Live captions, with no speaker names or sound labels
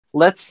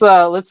let's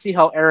see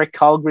how Eric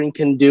Kalgren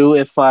can do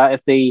if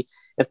they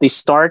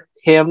start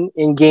him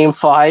in Game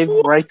 5,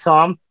 right,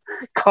 Tom?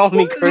 Call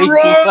me crazy.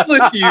 What's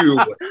wrong with you?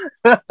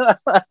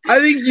 I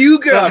think you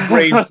got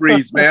brain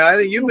freeze, man. I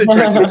think you've been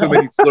drinking too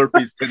many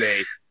Slurpees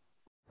today.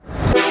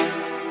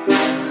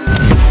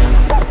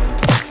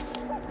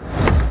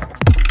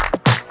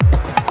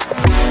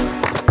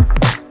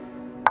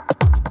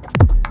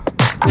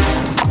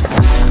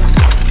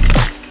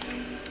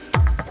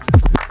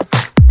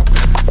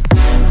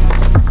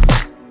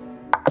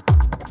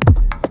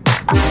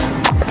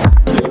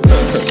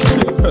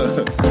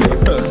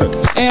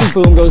 And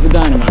boom goes the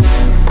dynamite.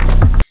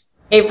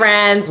 Hey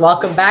friends,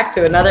 welcome back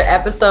to another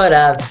episode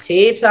of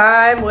Tea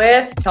Time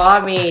with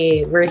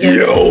Tommy. We're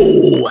here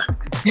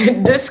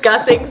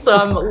discussing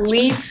some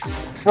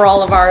Leafs for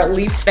all of our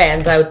Leafs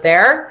fans out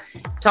there.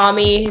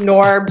 Tommy,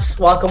 Norbs,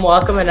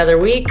 welcome another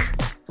week.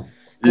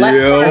 Glad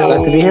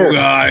to be here.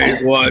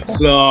 Guys,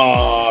 what's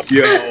up?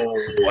 Yo.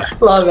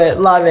 Love it.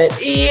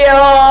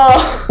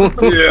 Yo.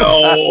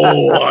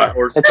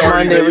 We're it's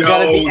Monday. We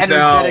gotta be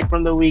energetic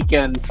from the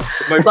weekend.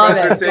 My friends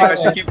are saying I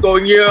should keep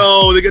going,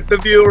 yo, to get the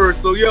viewers.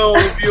 So, yo,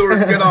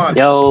 viewers, get on.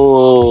 Yo.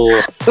 All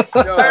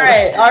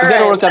right. I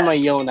gotta work on my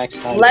yo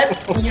next time.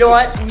 You know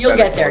what? You'll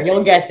get there.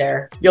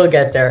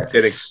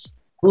 Kidding.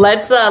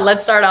 Let's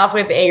start off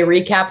with a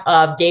recap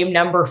of game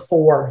number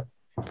 4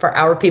 for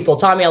our people.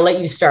 Tommy, I'll let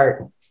you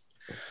start.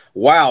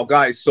 Wow,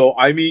 guys. So,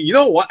 I mean, you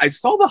know what? I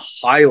saw the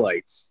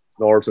highlights,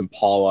 Norbs and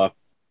Paula.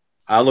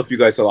 I don't know if you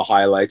guys saw the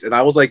highlights. And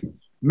I was like,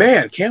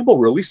 man, Campbell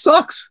really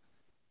sucks.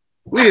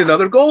 We need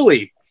another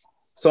goalie.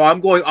 So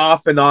I'm going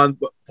off and on.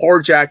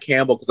 Poor Jack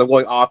Campbell, because I'm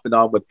going off and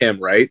on with him,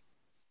 right?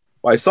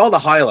 Well, I saw the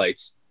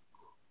highlights.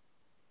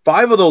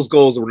 5 of those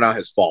goals were not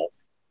his fault.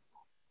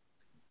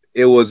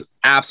 It was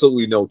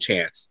absolutely no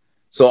chance.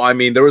 So, I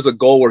mean, there was a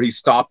goal where he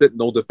stopped it,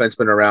 no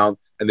defenseman around,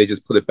 and they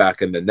just put it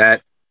back in the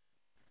net.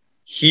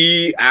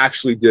 He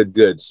actually did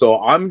good.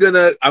 So I'm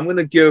gonna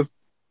give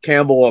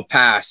Campbell a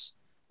pass,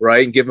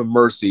 right, and give him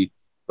mercy.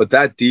 But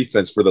that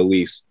defense for the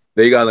Leafs,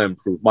 they gotta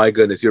improve. My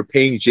goodness, you're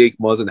paying Jake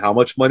Muzzin how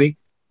much money?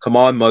 Come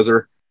on,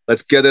 Muzzer.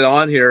 Let's get it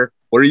on here.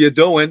 What are you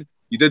doing?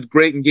 You did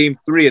great in game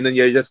 3, and then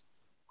you just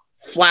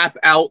flap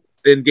out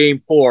in game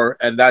 4,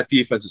 and that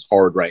defense is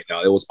hard right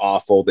now. It was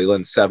awful. They let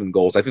in 7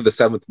 goals. I think the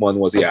 7th one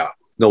was,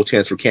 no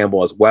chance for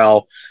Campbell as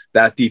well.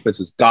 That defense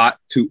has got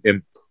to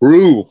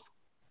improve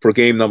for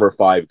game number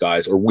 5,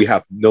 guys, or we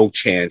have no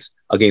chance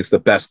against the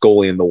best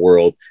goalie in the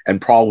world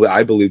and probably,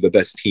 I believe, the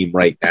best team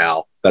right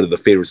now that are the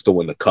favorites to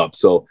win the cup.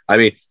 So, I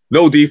mean,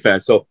 no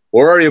defense. So,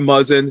 where are you,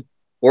 Muzzin?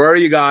 Where are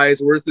you guys?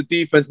 Where's the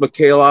defense,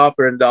 Mikhailov,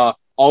 and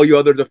all you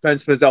other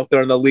defensemen out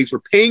there in the leagues? We're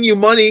paying you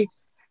money.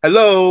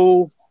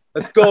 Hello.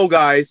 Let's go,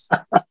 guys.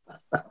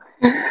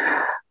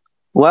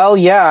 Well,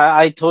 yeah,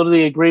 I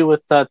totally agree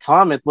with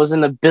Tom. It was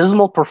an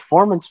abysmal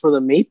performance for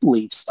the Maple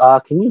Leafs.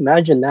 Can you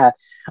imagine that?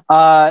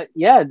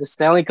 The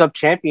Stanley Cup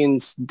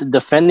champions, the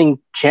defending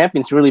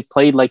champions, really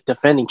played like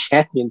defending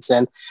champions.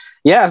 And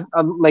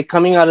like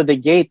coming out of the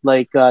gate,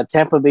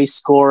 Tampa Bay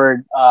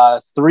scored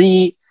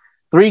three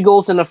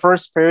goals in the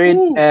first period.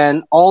 Ooh.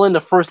 And all in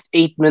the first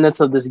 8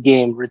 minutes of this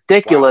game.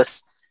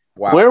 Ridiculous.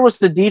 Wow. Where was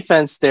the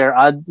defense there?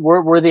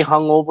 Were they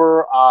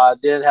hungover?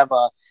 Did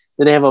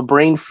they have a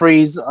brain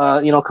freeze?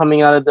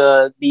 Coming out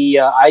of the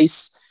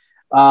ice. Too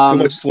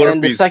much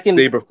Slurpees the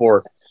day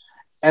before.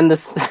 And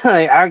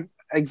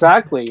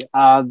exactly.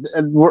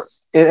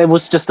 It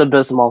was just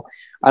abysmal,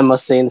 I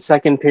must say. In the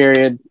second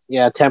period,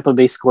 Tampa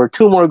Bay scored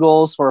 2 more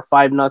goals for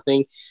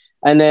 5-0.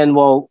 And then,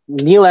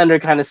 Nylander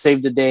kind of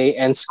saved the day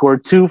and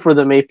scored 2 for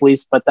the Maple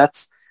Leafs, but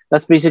that's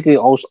basically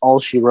all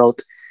she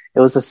wrote. It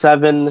was a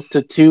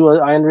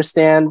 7-2, I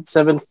understand,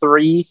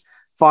 7-3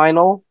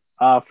 final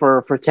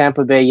for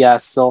Tampa Bay,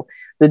 yes. So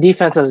the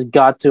defense has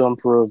got to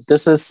improve.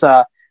 This is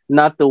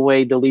not the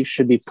way the Leafs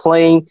should be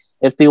playing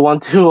if they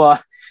want to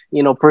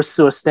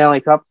pursue a Stanley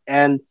Cup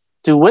and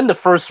to win the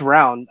first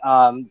round.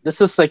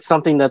 This is like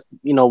something that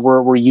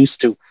we're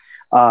used to.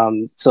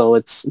 So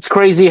it's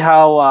crazy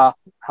how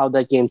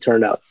that game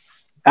turned out.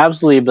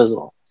 Absolutely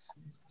abysmal.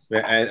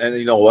 And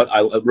you know what?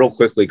 Real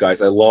quickly,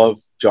 guys, I love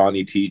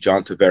Johnny T,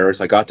 John Tavares.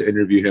 I got to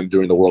interview him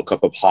during the World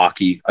Cup of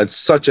Hockey. And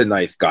such a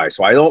nice guy.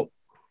 So I don't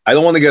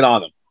want to get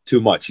on him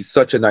too much. He's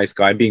such a nice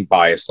guy. I'm being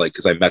biased,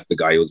 because I met the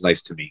guy. He was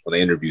nice to me when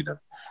I interviewed him.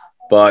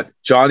 But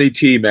Johnny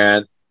T,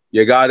 man,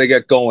 you got to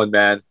get going,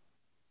 man.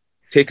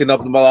 Taking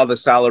up a lot of the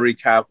salary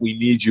cap. We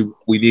need you.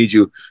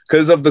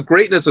 Because of the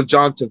greatness of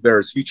John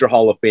Tavares, future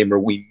Hall of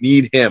Famer, we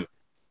need him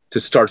to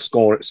start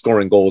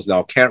scoring goals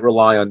now. Can't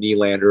rely on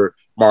Nylander,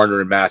 Marner,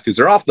 and Matthews.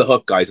 They're off the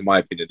hook, guys, in my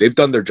opinion. They've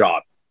done their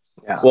job.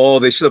 Yeah.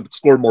 Well, they should have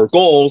scored more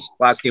goals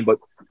last game, but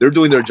they're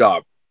doing their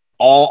job.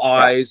 All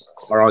eyes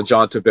are on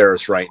John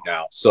Tavares right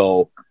now.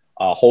 So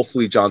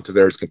hopefully John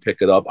Tavares can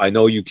pick it up. I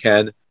know you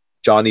can.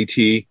 Johnny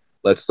T,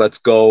 let's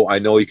go. I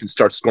know you can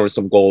start scoring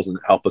some goals and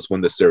help us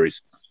win this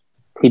series.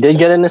 He did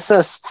get an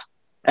assist.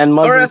 And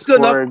Muzzin that's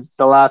good scored enough.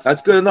 the last.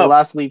 That's good enough. The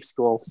last Leafs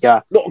goal. Yeah.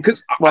 No,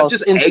 because Well, I'm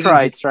just in egging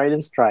strides, right?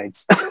 In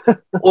strides.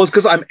 Well, it's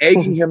because I'm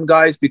egging him,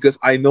 guys, because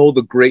I know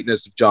the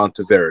greatness of John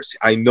Tavares.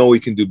 I know he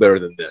can do better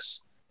than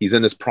this. He's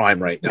in his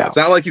prime right now. Yeah. It's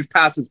not like he's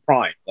past his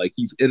prime. Like,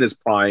 he's in his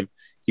prime.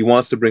 He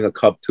wants to bring a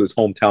cup to his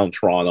hometown,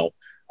 Toronto.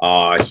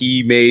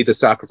 He made the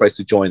sacrifice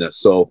to join us.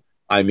 So,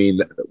 I mean,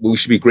 we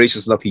should be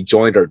gracious enough. He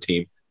joined our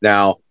team.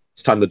 Now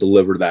it's time to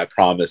deliver that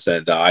promise.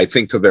 And I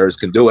think Tavares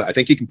can do it. I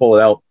think he can pull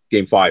it out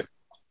Game 5.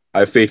 I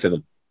have faith in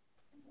him.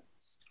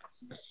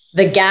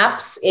 The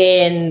gaps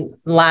in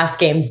last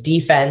game's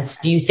defense,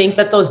 do you think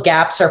that those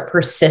gaps are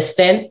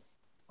persistent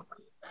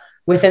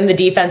within the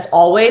defense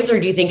always, or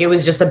do you think it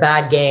was just a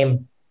bad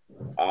game?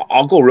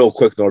 I'll go real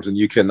quick, Norbs, and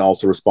you can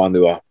also respond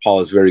to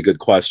Paula's very good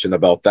question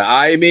about that.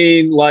 I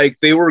mean, like,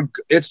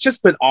 it's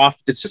just been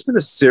off. It's just been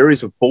a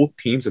series of both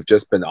teams have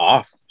just been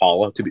off,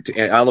 Paula. I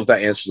don't know if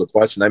that answers the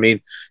question. I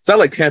mean, it's not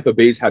like Tampa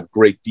Bay's had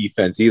great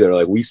defense either.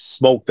 Like, we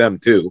smoked them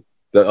too.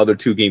 The other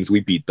 2 games we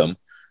beat them.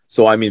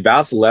 So, I mean,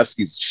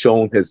 Vasilevsky's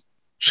shown his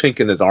chink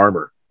in his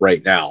armor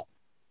right now.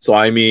 So,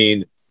 I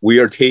mean, we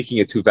are taking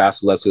it to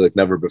Vasilevsky like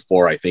never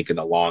before, I think, in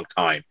a long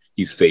time.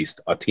 He's faced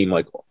a team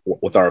like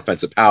with our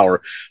offensive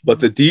power.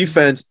 But the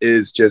defense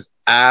is just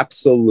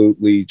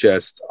absolutely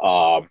just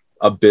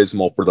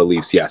abysmal for the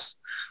Leafs, yes.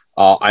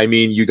 I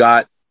mean, you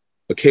got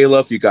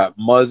Mikheyev, you got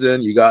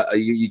Muzzin, you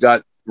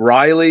got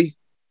Riley,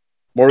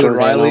 Morgan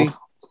Riley.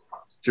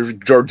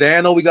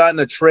 Giordano we got in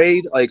the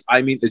trade. Like,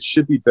 I mean, it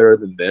should be better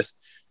than this.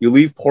 You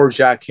leave poor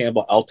Jack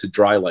Campbell out to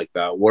dry like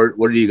that. What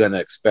are you going to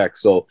expect?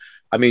 So,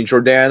 I mean,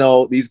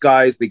 Giordano, these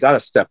guys, they got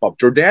to step up.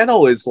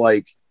 Giordano is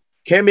like,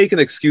 can't make an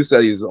excuse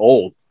that he's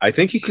old. I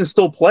think he can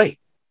still play.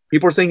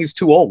 People are saying he's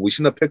too old. We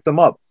shouldn't have picked him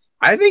up.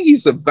 I think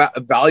he's a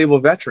valuable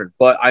veteran.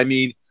 But, I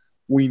mean,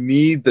 we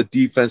need the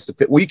defense to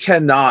pick. We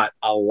cannot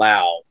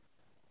allow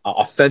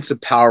offensive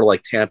power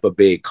like Tampa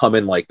Bay come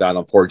in like that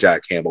on poor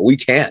Jack Campbell. We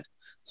can't.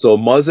 So,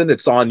 Muzzin,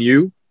 it's on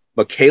you.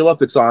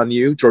 Mikheyev, it's on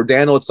you.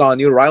 Giordano, it's on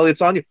you. Riley,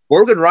 it's on you.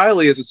 Morgan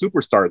Riley is a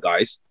superstar,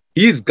 guys.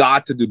 He's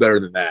got to do better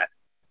than that,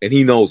 and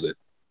he knows it.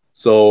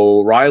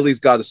 So Riley's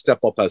got to step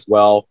up as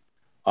well.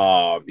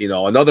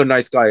 Another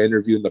nice guy I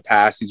interviewed in the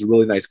past. He's a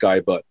really nice guy,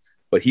 but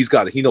he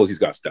knows he's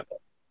got to step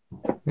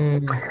up.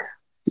 Mm.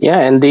 Yeah,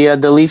 and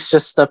the Leafs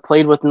just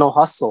played with no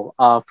hustle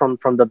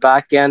from the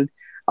back end.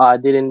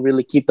 They didn't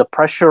really keep the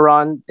pressure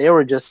on. They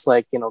were just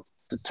like,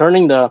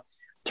 turning the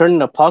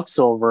pucks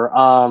over.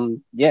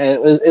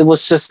 It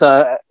was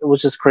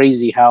just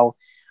crazy how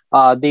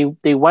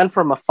they went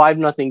from a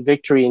 5-0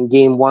 victory in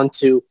Game 1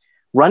 to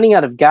running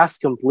out of gas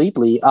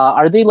completely.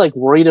 Are they like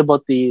worried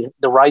about the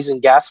rising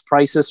gas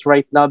prices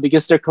right now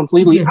because they're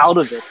completely out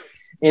of it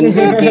in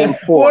Game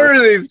 4? What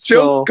are these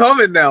chills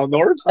coming now,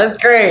 Norbs? That's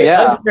great.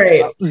 Yeah. That's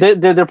great.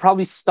 They're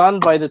probably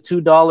stunned by the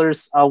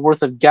 $2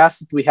 worth of gas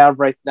that we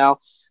have right now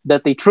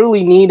that they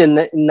truly need in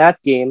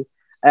that game.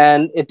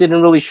 And it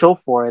didn't really show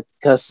for it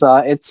because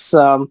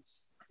the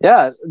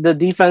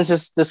defense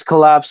just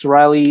collapsed.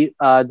 Riley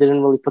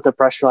didn't really put the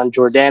pressure on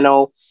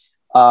Giordano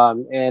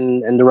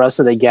and the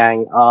rest of the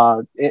gang.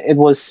 It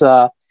was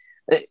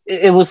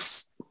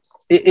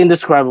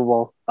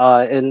indescribable.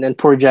 And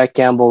poor Jack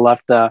Campbell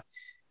left,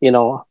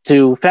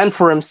 to fend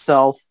for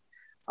himself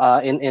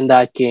in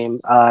that game.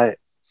 I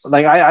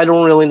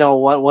don't really know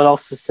what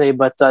else to say,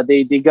 but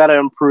they gotta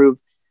improve.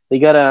 They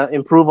gotta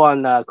improve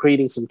on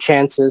creating some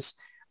chances.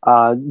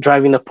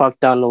 Driving the puck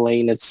down the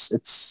lane.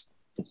 It's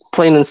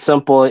plain and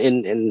simple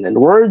in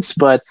words,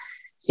 but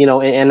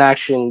in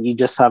action, you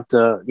just have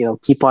to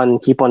keep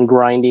on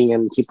grinding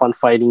and keep on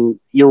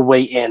fighting your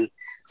way in,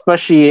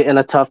 especially in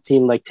a tough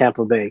team like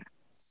Tampa Bay.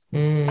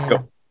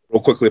 Mm.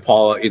 Real quickly,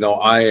 Paula,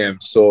 I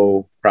am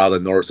so proud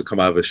of Norris to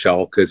come out of his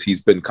shell because he's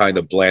been kind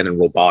of bland and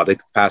robotic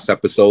past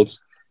episodes,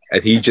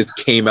 and he just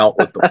came out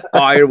with the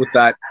fire with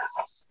that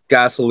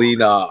gas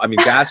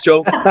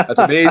joke. That's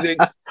amazing.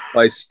 But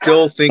I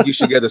still think you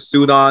should get a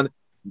suit on.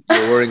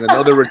 You're wearing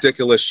another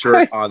ridiculous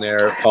shirt on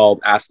there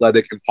called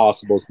Athletic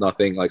Impossible is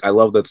Nothing. Like, I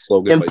love that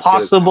slogan.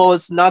 Impossible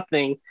is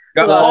nothing.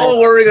 Got Paul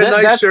wearing a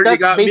nice shirt. You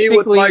got me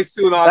with my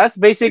suit on. That's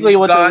basically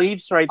what the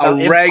Leafs right now.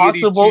 A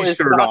raggedy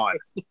t-shirt on.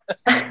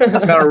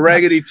 Got a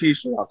raggedy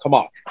t-shirt on. Come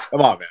on,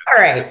 man.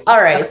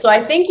 All right. So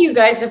I think you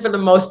guys have, for the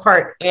most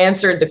part,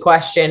 answered the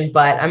question,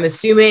 but I'm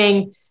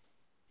assuming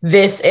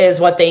this is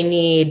what they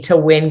need to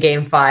win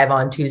Game 5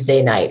 on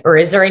Tuesday night. Or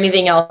is there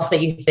anything else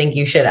that you think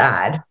you should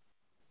add?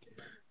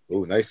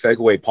 Ooh, nice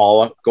segue,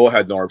 Paula. Go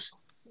ahead, Norbs.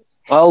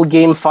 Well,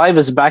 Game 5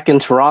 is back in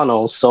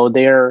Toronto, so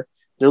they're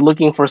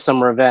looking for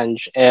some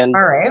revenge. And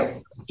all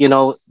right,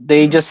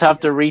 they just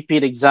have to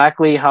repeat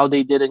exactly how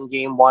they did in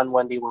Game 1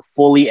 when they were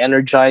fully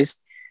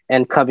energized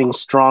and coming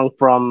strong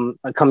from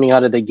coming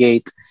out of the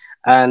gate.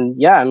 And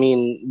yeah, I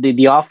mean,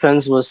 the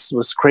offense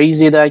was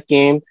crazy that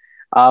game.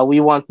 We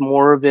want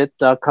more of it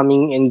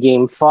coming in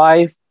Game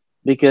 5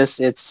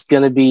 because it's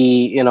going to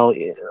be,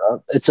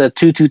 it's a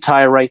 2-2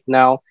 tie right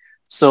now.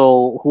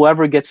 So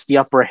whoever gets the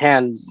upper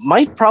hand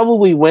might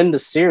probably win the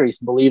series,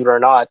 believe it or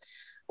not.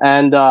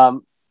 And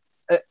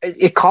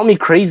it called me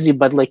crazy,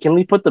 but can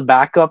we put the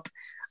backup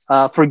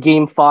for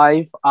Game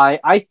 5?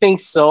 I think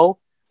so.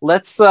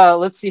 Let's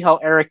see how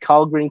Eric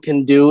Kalgren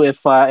can do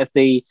if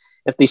they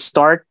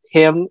start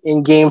him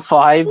in Game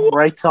 5,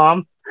 right,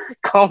 Tom?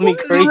 Call me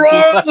crazy.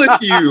 What's wrong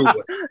with you?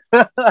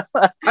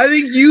 I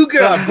think you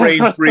got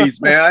brain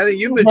freeze, man. I think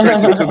you've been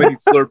drinking too many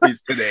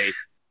Slurpees today.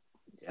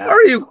 Yeah.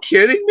 Are you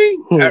kidding me?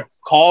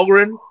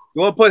 Kalgren,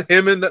 you want to put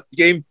him in the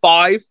Game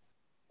 5?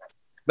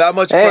 That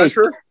much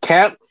pressure?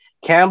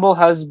 Campbell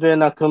has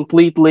been a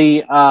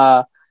completely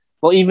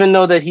well, even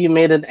though that he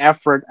made an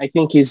effort, I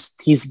think he's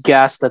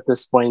gassed at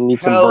this point. He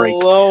needs some break.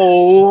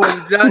 Hello,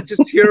 did not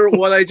just hear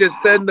what I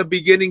just said in the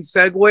beginning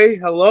segue.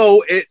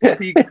 Hello, it's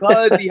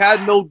because he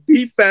had no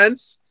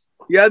defense.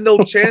 He had no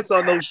chance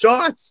on those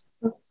shots.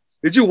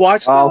 Did you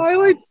watch the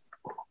highlights?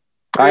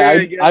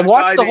 I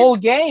watched the whole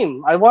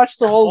game. I watched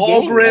the whole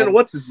game. Algren,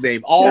 what's his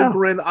name?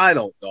 Algren, yeah. I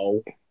don't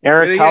know.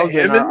 Eric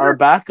Kalgren, our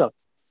backup.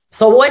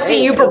 So what do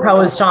you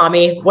propose,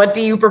 Tommy? What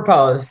do you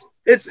propose?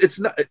 It's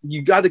not.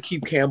 You got to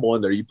keep Campbell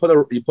in there. You put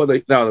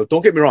a. Now,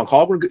 don't get me wrong.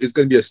 Kalgren is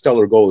going to be a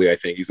stellar goalie. I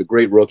think he's a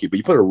great rookie. But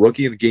you put a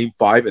rookie in Game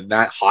 5 in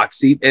that hot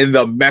seat in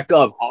the mecca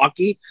of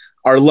hockey,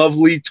 our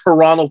lovely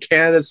Toronto,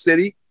 Canada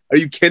City. Are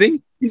you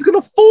kidding? He's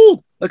going to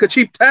fold like a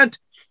cheap tent.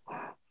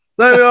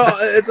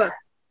 It's one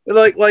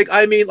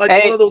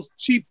of those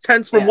cheap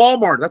tents from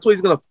Walmart. That's what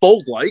he's going to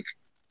fold like.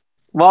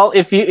 Well,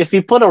 if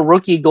you put a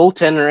rookie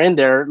goaltender in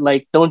there,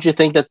 like, don't you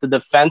think that the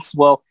defense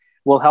will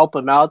help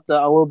him out a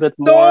little bit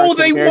more? No,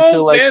 they won't,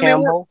 to, like, man.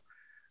 Campbell?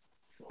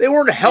 They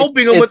weren't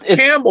helping him with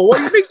Campbell.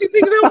 What makes you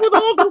think that with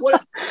Algren?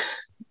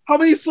 How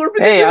many Slurpees?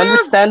 Hey,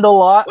 understand a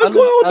lot. What's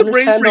going on with the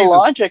brain freezes? The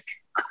logic.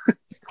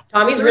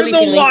 Tommy's really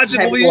no logic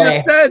what you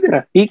just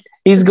said.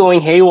 He's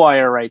going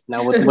haywire right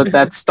now with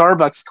that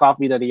Starbucks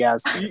coffee that he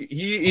has.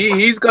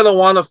 He's gonna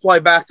want to fly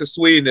back to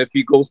Sweden if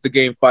he goes to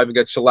Game 5 and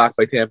gets shellacked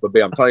by Tampa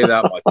Bay. I'm telling you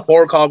that much.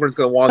 Poor Kalgren's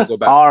gonna want to go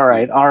back. All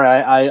right.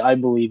 I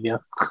believe you.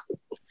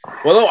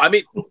 Well, no,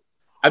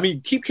 I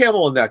mean, keep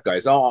Campbell in net,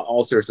 guys.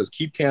 All seriousness,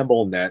 keep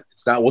Campbell in net.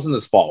 Wasn't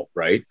his fault,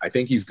 right? I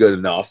think he's good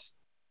enough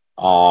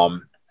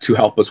to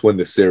help us win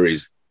the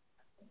series.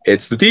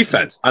 It's the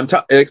defense. We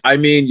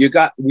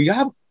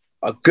have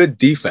a good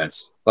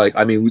defense.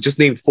 We just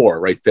named 4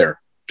 right there: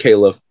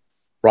 Califf,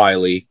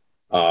 Riley,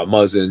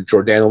 Muzzin,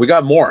 Giordano. We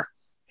got more.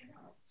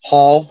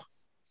 Hall.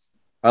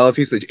 I don't know if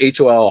he's playing.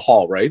 HOL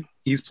Hall, right?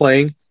 He's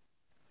playing.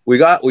 We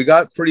got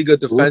pretty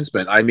good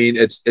defensemen. I mean,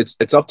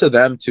 it's up to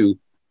them to,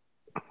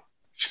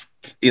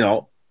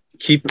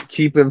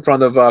 keep in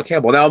front of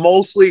Campbell. Now,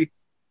 mostly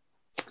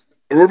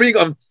we're being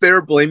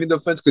unfair blaming the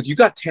defense because you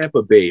got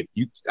Tampa Bay.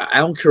 I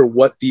don't care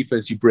what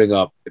defense you bring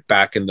up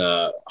back in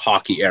the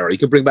hockey era. You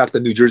can bring back the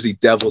New Jersey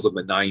Devils of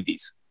the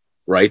 90s,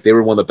 right? They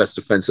were one of the best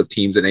defensive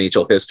teams in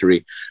NHL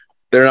history.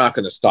 They're not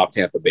going to stop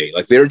Tampa Bay.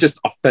 They're just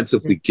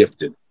offensively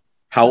gifted.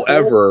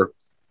 However,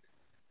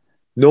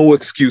 no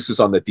excuses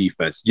on the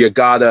defense. You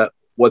gotta,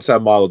 what's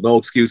that model? No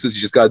excuses.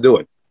 You just gotta do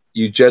it.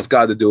 You just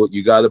gotta do it.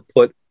 You gotta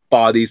put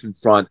bodies in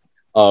front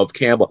of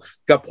Campbell.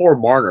 Got poor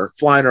Marner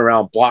flying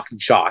around blocking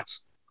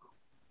shots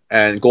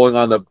and going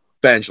on the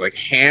bench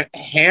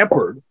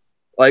hampered,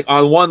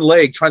 on one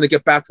leg trying to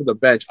get back to the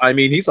bench. I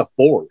mean, he's a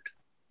forward.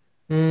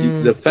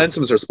 The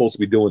defensemen are supposed to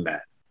be doing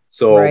that.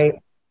 So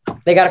right.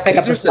 They got to pick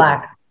up the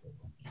slack.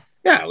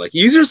 Yeah,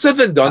 easier said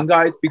than done,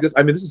 guys, because,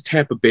 this is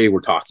Tampa Bay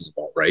we're talking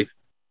about, right?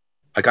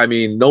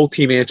 No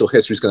team in NHL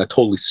history is going to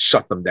totally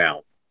shut them down.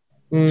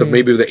 So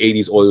maybe the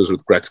 80s Oilers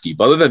with Gretzky.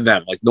 But other than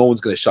them, no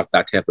one's going to shut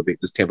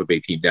this Tampa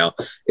Bay team down.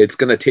 It's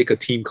going to take a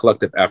team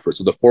collective effort.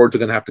 So the forwards are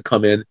going to have to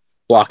come in,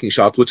 blocking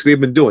shots, which they've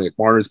been doing.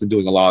 Marner's been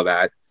doing a lot of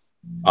that.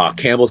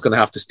 Campbell's going to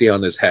have to stay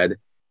on his head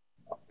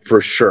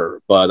for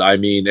sure. But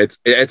it's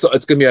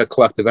going to be a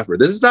collective effort.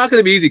 This is not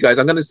going to be easy, guys.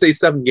 I'm going to say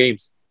 7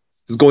 games.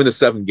 This is going to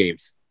 7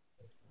 games.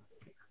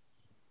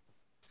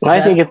 I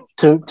think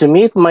to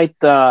me it might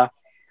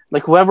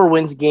whoever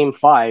wins Game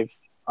 5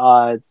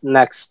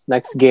 next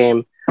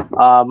game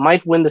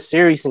might win the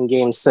series in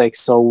Game 6.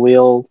 So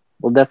we'll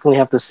definitely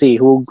have to see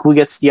who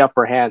gets the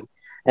upper hand.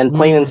 And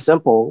plain and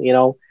simple,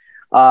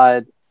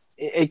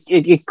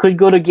 it could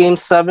go to Game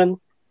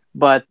 7,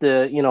 but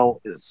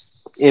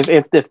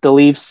if the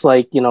Leafs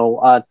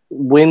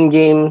win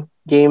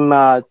game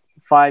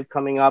 5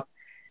 coming up,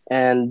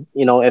 and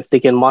if they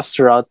can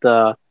muster out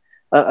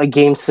a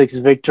Game 6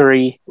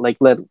 victory,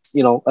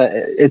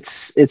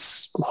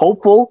 it's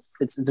hopeful.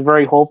 It's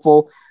very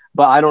hopeful,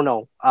 but I don't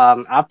know.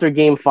 After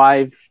Game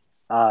 5,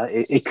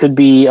 it could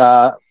be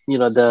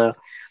the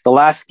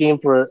last game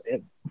for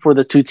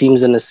the two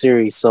teams in the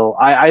series. So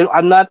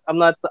I'm not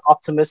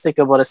optimistic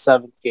about a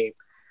 7th game.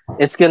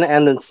 It's going to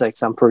end in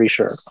 6. I'm pretty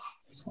sure.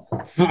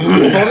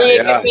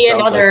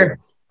 If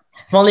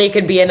only it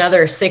could be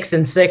another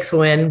 6-6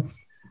 win.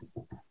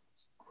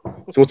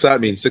 So what's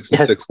that mean?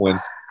 6-6 win.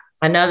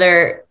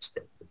 Another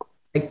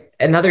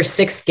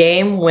 6th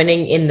game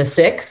winning in the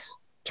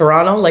 6.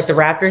 Toronto, like the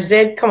Raptors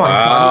did? Come on.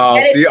 Wow.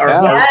 Tommy. See,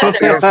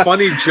 our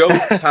funny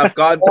jokes have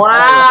gone to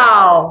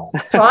wow.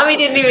 Tommy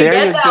didn't even There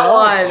get you that go.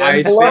 one.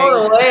 I'm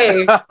blown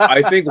away.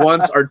 I think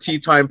once our Tea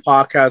Time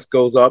podcast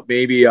goes up,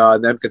 maybe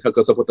Nem can hook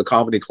us up with the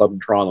comedy club in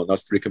Toronto, and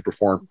us three can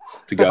perform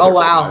together. Oh,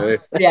 wow.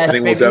 Yes, I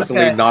think we'll maybe we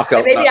definitely could. knock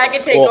out. Maybe I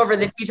can take over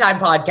the Tea Time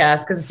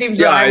podcast because it seems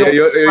like I'm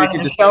you running can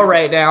the just show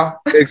right now.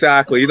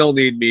 exactly. You don't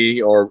need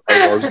me or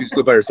you can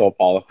sleep by yourself,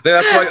 Paula.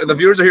 That's why the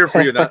viewers are here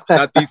for you,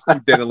 not these two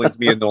dentalings,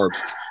 me and Norbs.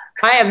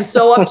 I am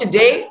so up to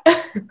date.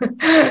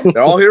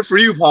 They're all here for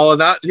you, Paula,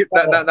 not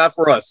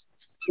for us.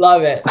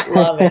 Love it.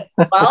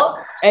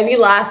 Well, any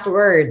last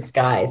words,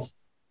 guys?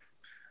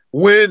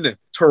 Win,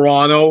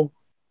 Toronto.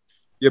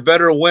 You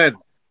better win,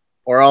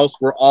 or else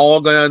we're all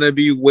gonna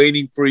be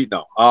waiting for you.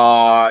 No,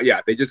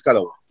 they just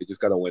gotta win. They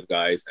just gotta win,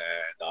 guys,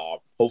 and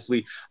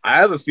hopefully, I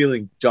have a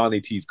feeling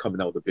Johnny T's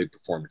coming out with a big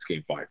performance,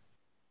 Game 5,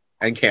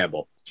 and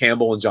Campbell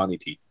and Johnny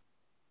T.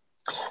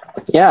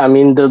 Yeah, I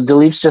mean, the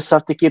Leafs just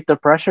have to keep the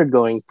pressure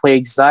going, play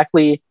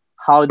exactly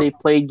how they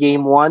played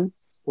Game 1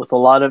 with a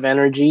lot of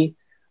energy,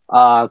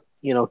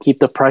 keep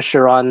the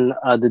pressure on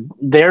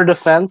their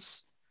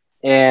defense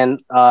and,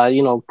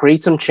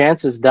 create some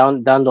chances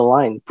down the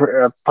line.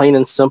 Plain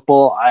and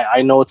simple.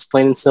 I know it's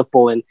plain and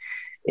simple in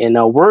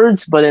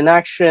words, but in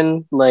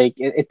action, like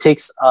it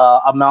takes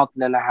a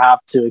mountain and a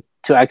half to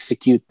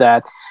execute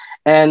that.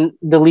 And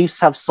the Leafs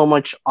have so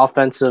much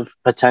offensive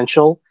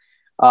potential.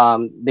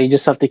 They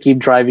just have to keep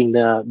driving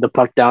the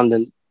puck down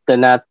the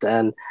net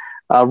and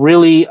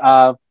really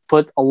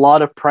put a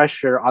lot of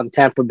pressure on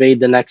Tampa Bay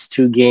the next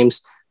two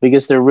games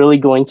because they're really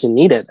going to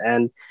need it.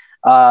 And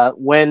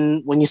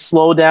when you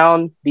slow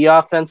down the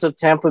offense of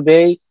Tampa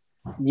Bay,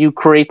 you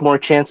create more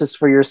chances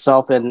for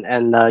yourself and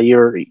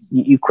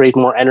you create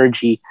more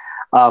energy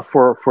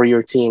for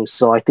your team.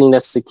 So I think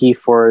that's the key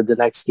for the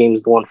next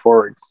games going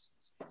forward.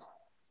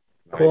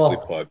 Cool.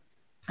 Nicely put.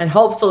 And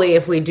hopefully,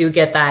 if we do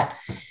get that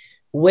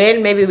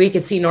win, maybe we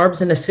could see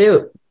Norbs in a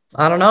suit.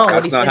 I don't know.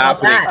 That's not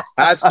happening.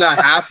 That's not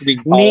happening,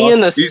 Paula. Me in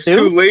a He's suit?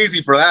 too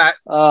lazy for that.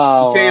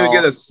 Oh, He can't even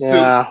get a suit.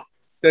 Yeah.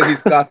 Instead,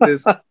 he's got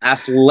this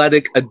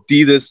athletic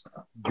Adidas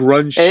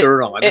grunge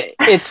shirt on.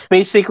 It's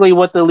basically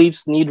what the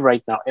Leafs need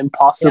right now.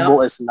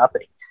 Impossible is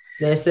nothing.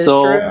 This is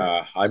So- true.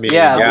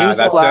 Leaves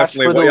that's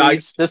definitely for the what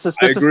Leafs. This is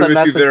agree the with you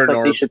message there, that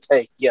Norm. they should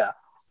take. Yeah.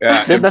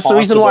 Yeah, That's the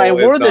reason why I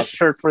impossible wore is this nothing.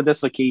 shirt for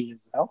this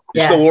occasion. You know?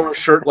 You still wore a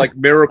shirt like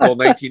Miracle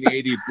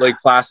 1980 Blake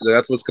Placid.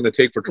 That's what's going to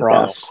take for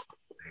Toronto.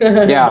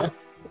 Yes. Yeah.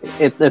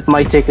 It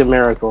might take a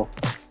miracle.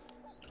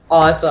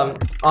 Awesome.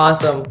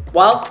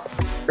 Well,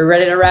 we're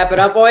ready to wrap it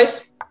up,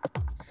 boys?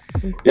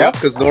 Yep,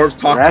 because Norb's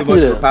talked too much.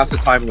 We're past the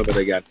time limit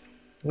again.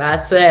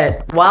 That's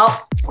it.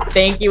 Well,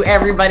 thank you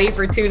everybody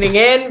for tuning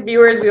in.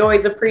 Viewers, we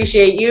always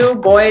appreciate you.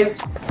 Boys,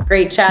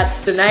 great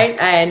chats tonight.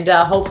 And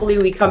hopefully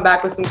we come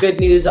back with some good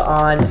news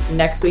on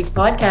next week's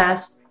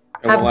podcast.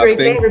 And Have a one great last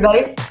day, thing.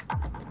 everybody.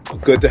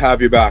 Good to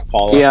have you back,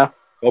 Paula. Yeah.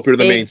 Hope you're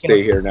the Thank mainstay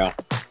you. here now.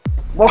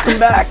 Welcome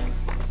back.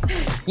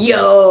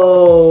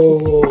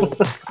 Yo.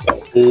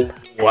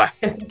 What?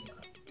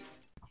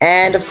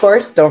 And of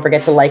course, don't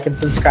forget to like and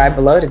subscribe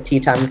below to Tea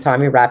Time with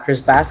Tommy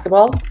Raptors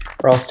Basketball,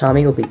 or else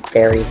Tommy will be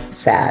very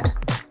sad.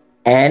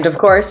 And of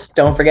course,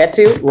 don't forget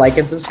to like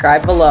and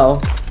subscribe below.